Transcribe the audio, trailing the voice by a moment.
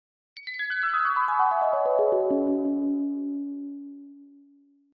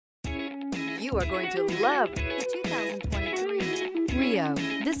You are going to love the 2023 Rio.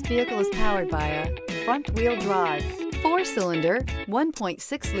 This vehicle is powered by a front-wheel drive, 4-cylinder,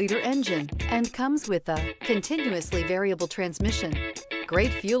 1.6-liter engine, and comes with a continuously variable transmission.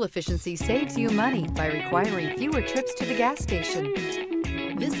 Great fuel efficiency saves you money by requiring fewer trips to the gas station.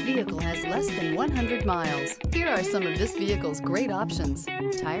 This vehicle has less than 100 miles. Here are some of this vehicle's great options: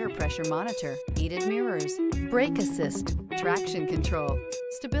 tire pressure monitor, heated mirrors, brake assist, traction control,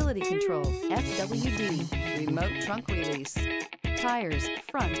 stability control, FWD, remote trunk release, tires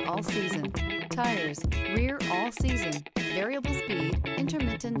front all season, tires rear all season, variable speed,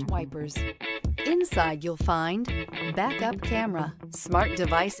 intermittent wipers. Inside you'll find backup camera, smart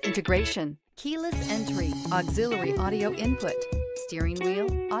device integration, keyless entry, auxiliary audio input, steering wheel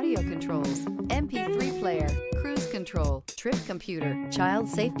audio controls, MP3 player, cruise control, trip computer, child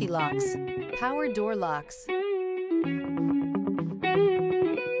safety locks, power door locks.